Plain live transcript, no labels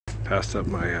Passed up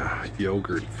my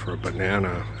yogurt for a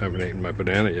banana. I haven't eaten my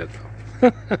banana yet,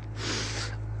 though.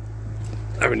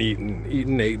 I haven't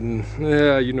eaten.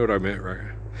 Yeah, you know what I meant, right?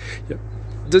 Yeah.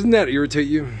 Doesn't that irritate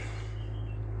you?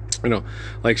 You know,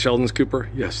 like Sheldon Cooper?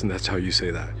 Yes, and that's how you say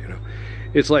that, you know.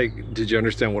 It's like, did you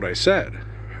understand what I said?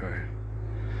 Right.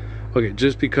 Okay,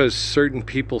 just because certain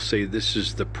people say this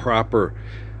is the proper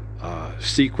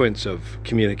sequence of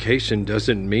communication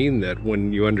doesn't mean that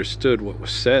when you understood what was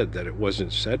said, that it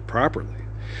wasn't said properly.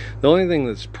 The only thing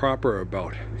that's proper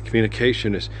about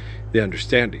communication is the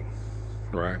understanding,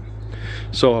 right?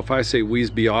 So if I say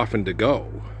we's be offin to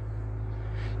go,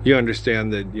 you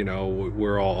understand that, you know,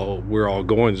 we're all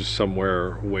going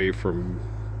somewhere away from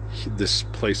this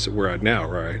place that we're at now,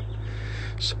 right?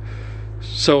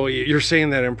 So you're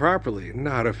saying that improperly.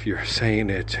 Not if you're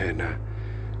saying it in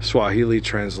Swahili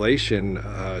translation,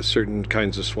 certain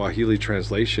kinds of Swahili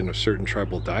translation of certain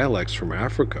tribal dialects from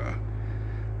Africa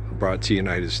brought to the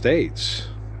United States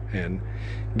and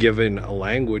given a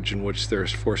language in which they're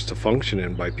forced to function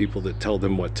in by people that tell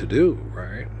them what to do,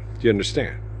 right? Do you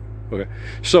understand? Okay,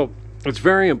 so it's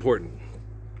very important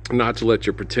not to let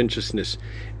your pretentiousness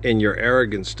and your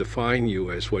arrogance define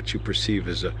you as what you perceive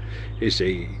as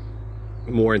a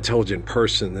more intelligent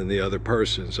person than the other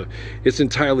person. So it's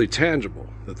entirely tangible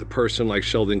that the person like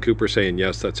Sheldon Cooper saying,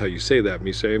 yes, that's how you say that.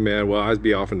 Me saying, man, well, I'd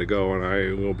be offing to go and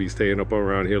I won't be staying up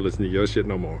around here listening to your shit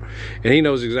no more. And he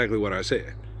knows exactly what I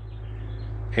said.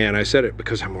 And I said it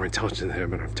because I'm more intelligent than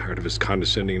him, and I'm tired of his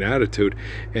condescending attitude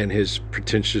and his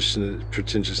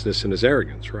pretentiousness and his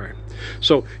arrogance, right?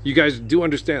 So you guys do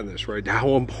understand this, right?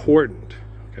 How important.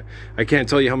 Okay? I can't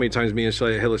tell you how many times me and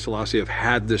Haile Selassie have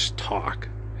had this talk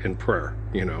in prayer,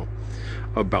 you know,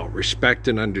 about respect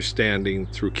and understanding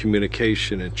through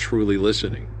communication and truly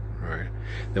listening, right?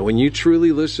 That when you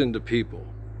truly listen to people,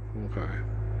 okay,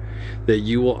 that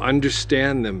you will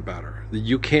understand them better. That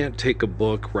you can't take a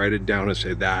book, write it down, and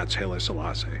say, that's Haile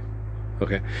Selassie.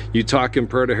 Okay? You talk in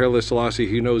prayer to Haile Selassie,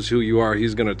 he knows who you are,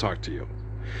 he's going to talk to you.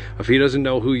 If he doesn't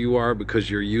know who you are because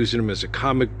you're using him as a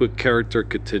comic book character,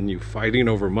 continue fighting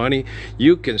over money,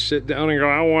 you can sit down and go,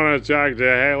 I want to talk to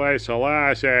Haile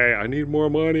Selassie. I need more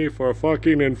money for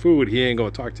fucking and food. He ain't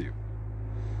going to talk to you.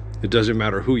 It doesn't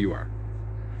matter who you are.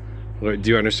 Do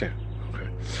you understand?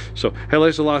 So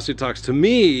Haile Selassie talks to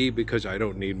me because I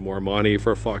don't need more money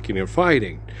for fucking and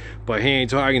fighting, but he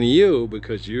ain't talking to you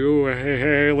because you,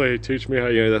 hey Haile, teach me how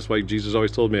you. That's why Jesus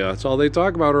always told me that's all they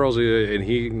talk about, or else, and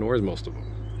he ignores most of them.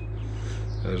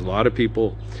 There's a lot of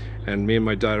people, and me and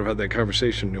my dad have had that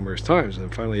conversation numerous times.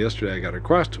 And finally yesterday I got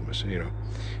across to him. I said, you know,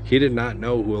 he did not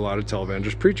know who a lot of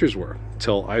televangelist preachers were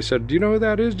until I said, do you know who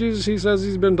that is, Jesus? He says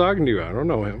he's been talking to you. I don't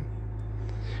know him.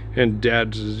 And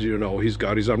Dad says, you know, he's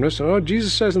God, he's omniscient. Oh,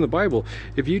 Jesus says in the Bible,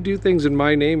 if you do things in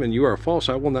my name and you are false,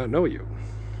 I will not know you.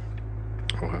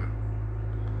 Okay.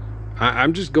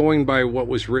 I'm just going by what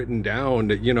was written down,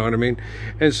 you know what I mean?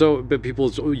 And so, but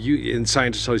people, and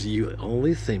scientists always, you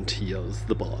only seem to use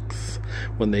the books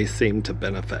when they seem to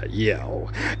benefit you.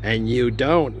 And you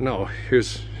don't. No,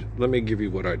 let me give you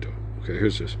what I do. Okay,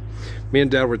 here's this. Me and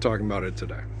Dad were talking about it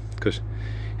today. Because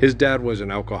his dad was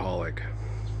an alcoholic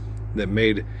that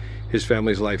made his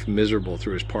family's life miserable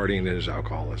through his partying and his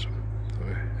alcoholism.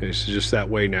 It's just that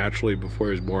way naturally before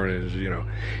he was born.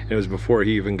 It was before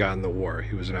he even got in the war.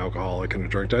 He was an alcoholic and a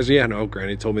drunk. I said, yeah, no,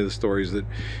 Granny told me the stories that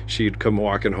she'd come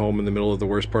walking home in the middle of the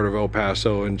worst part of El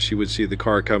Paso, and she would see the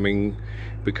car coming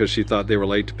because she thought they were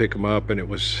late to pick him up, and it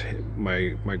was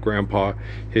my grandpa,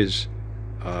 his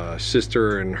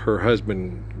sister, and her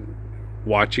husband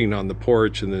watching on the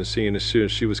porch, and then seeing as soon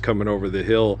as she was coming over the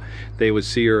hill, they would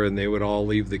see her and they would all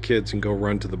leave the kids and go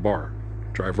run to the bar,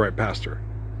 drive right past her.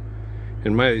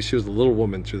 And she was the little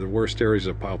woman through the worst areas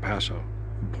of El Paso,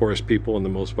 the poorest people in the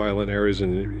most violent areas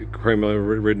and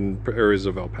crime-ridden areas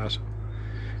of El Paso.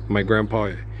 My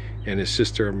grandpa and his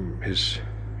sister,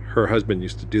 her husband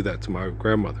used to do that to my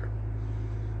grandmother.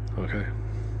 Okay,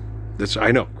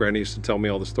 I know. Granny used to tell me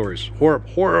all the stories,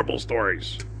 horrible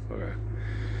stories. Okay.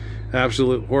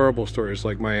 Absolute horrible stories,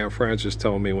 like my Aunt Frances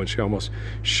telling me when she almost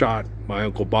shot my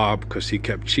Uncle Bob because he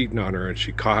kept cheating on her and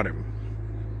she caught him.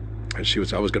 And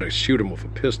I was going to shoot him with a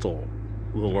pistol,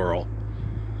 little Earl.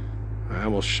 I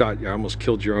almost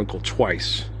killed your uncle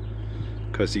twice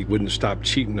because he wouldn't stop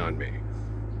cheating on me.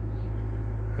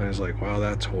 And I was like, wow,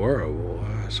 that's horrible.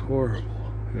 That's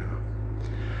horrible.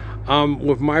 Yeah.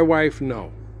 With my wife,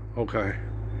 no. Okay.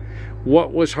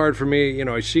 What was hard for me, you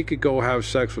know, she could go have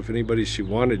sex with anybody she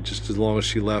wanted just as long as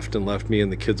she left me and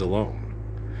the kids alone.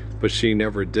 But she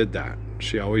never did that.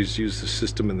 She always used the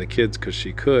system and the kids because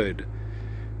she could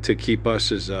to keep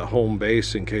us as a home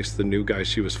base in case the new guy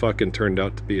she was fucking turned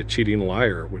out to be a cheating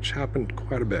liar, which happened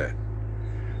quite a bit,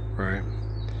 right?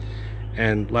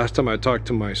 And last time I talked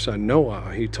to my son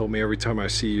Noah, he told me, every time I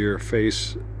see your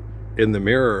face in the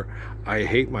mirror, I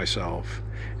hate myself,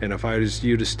 and if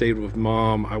you'd have stayed with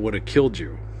mom, I would have killed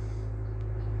you.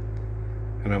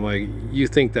 And I'm like, you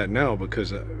think that now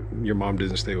because your mom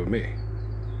didn't stay with me,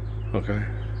 okay?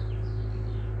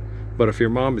 But if your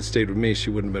mom had stayed with me, she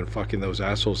wouldn't have been fucking those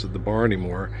assholes at the bar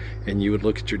anymore, and you would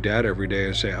look at your dad every day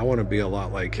and say, I want to be a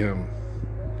lot like him,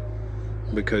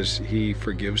 because he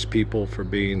forgives people for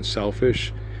being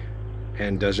selfish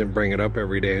and doesn't bring it up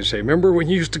every day and say, remember when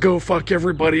you used to go fuck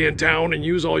everybody in town and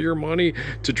use all your money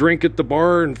to drink at the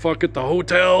bar and fuck at the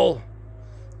hotel?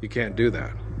 You can't do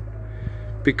that,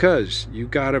 because you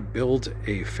gotta build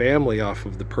a family off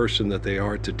of the person that they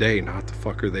are today, not the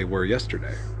fucker they were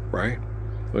yesterday, right?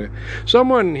 Okay.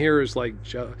 Someone here is like,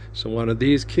 so one of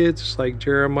these kids is like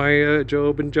Jeremiah,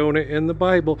 Job, and Jonah in the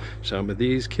Bible. Some of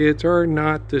these kids are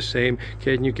not the same.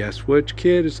 Can you guess which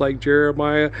kid is like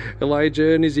Jeremiah,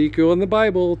 Elijah, and Ezekiel in the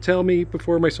Bible? Tell me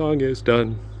before my song is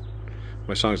done.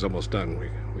 My song's almost done.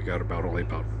 We got only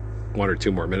about 1 or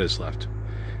 2 more minutes left.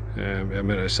 I'm going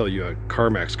to sell you a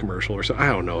CarMax commercial or something. I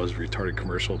don't know, it's a retarded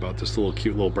commercial about this little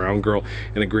cute little brown girl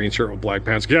in a green shirt with black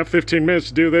pants. You have 15 minutes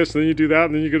to do this, and then you do that,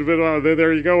 and then you get a bit,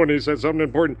 there you go, and he said something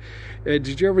important.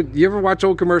 Did you ever watch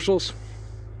old commercials?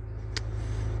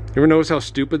 You ever notice how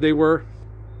stupid they were?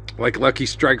 Like Lucky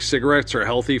Strike cigarettes are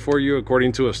healthy for you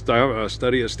according to a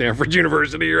study at Stanford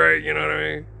University, right? You know what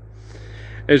I mean?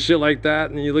 And shit like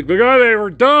that, and you look like, oh, they were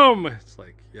dumb. It's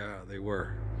like, yeah, they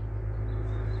were.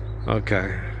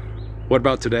 Okay. What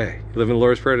about today? You live in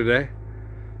Lord's Prayer today?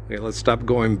 Okay, let's stop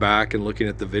going back and looking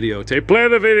at the videotape. Play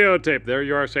the videotape. There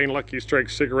you are saying Lucky Strike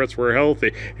cigarettes were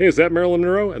healthy. Hey, is that Marilyn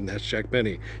Monroe? And that's Jack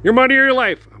Benny. Your money or your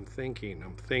life? I'm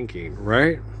thinking,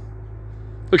 right?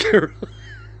 Okay.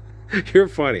 You're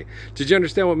funny. Did you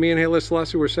understand what me and Haile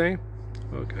Selassie were saying?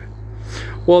 Okay.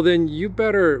 Well, then you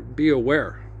better be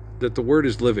aware that the word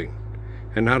is living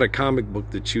and not a comic book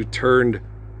that you turned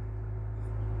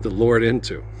the Lord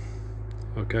into.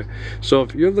 Okay, so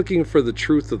if you're looking for the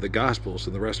truth of the Gospels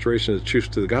and the restoration of the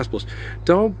truth to the Gospels,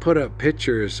 don't put up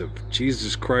pictures of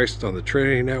Jesus Christ on the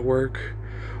Trinity Network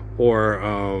or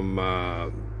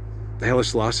Haile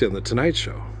Selassie on the Tonight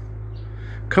Show.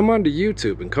 Come on to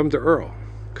YouTube and come to Earl.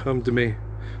 Come to me.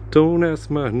 Don't ask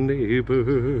my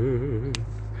neighbor.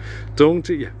 Don't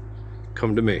you?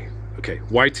 Come to me. Okay,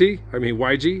 YG,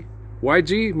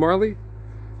 Marley.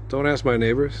 Don't ask my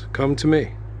neighbors. Come to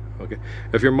me. Okay.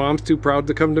 If your mom's too proud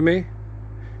to come to me,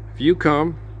 if you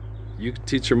come, you can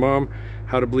teach your mom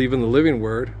how to believe in the living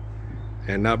word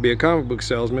and not be a comic book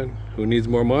salesman who needs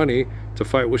more money to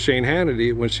fight with Shane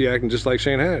Hannity when she acting just like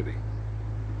Shane Hannity.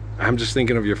 I'm just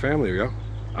thinking of your family, yo.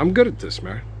 I'm good at this,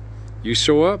 man. You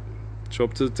show up to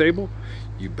the table,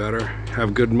 you better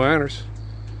have good manners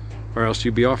or else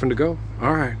you'd be offing to go.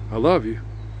 All right, I love you.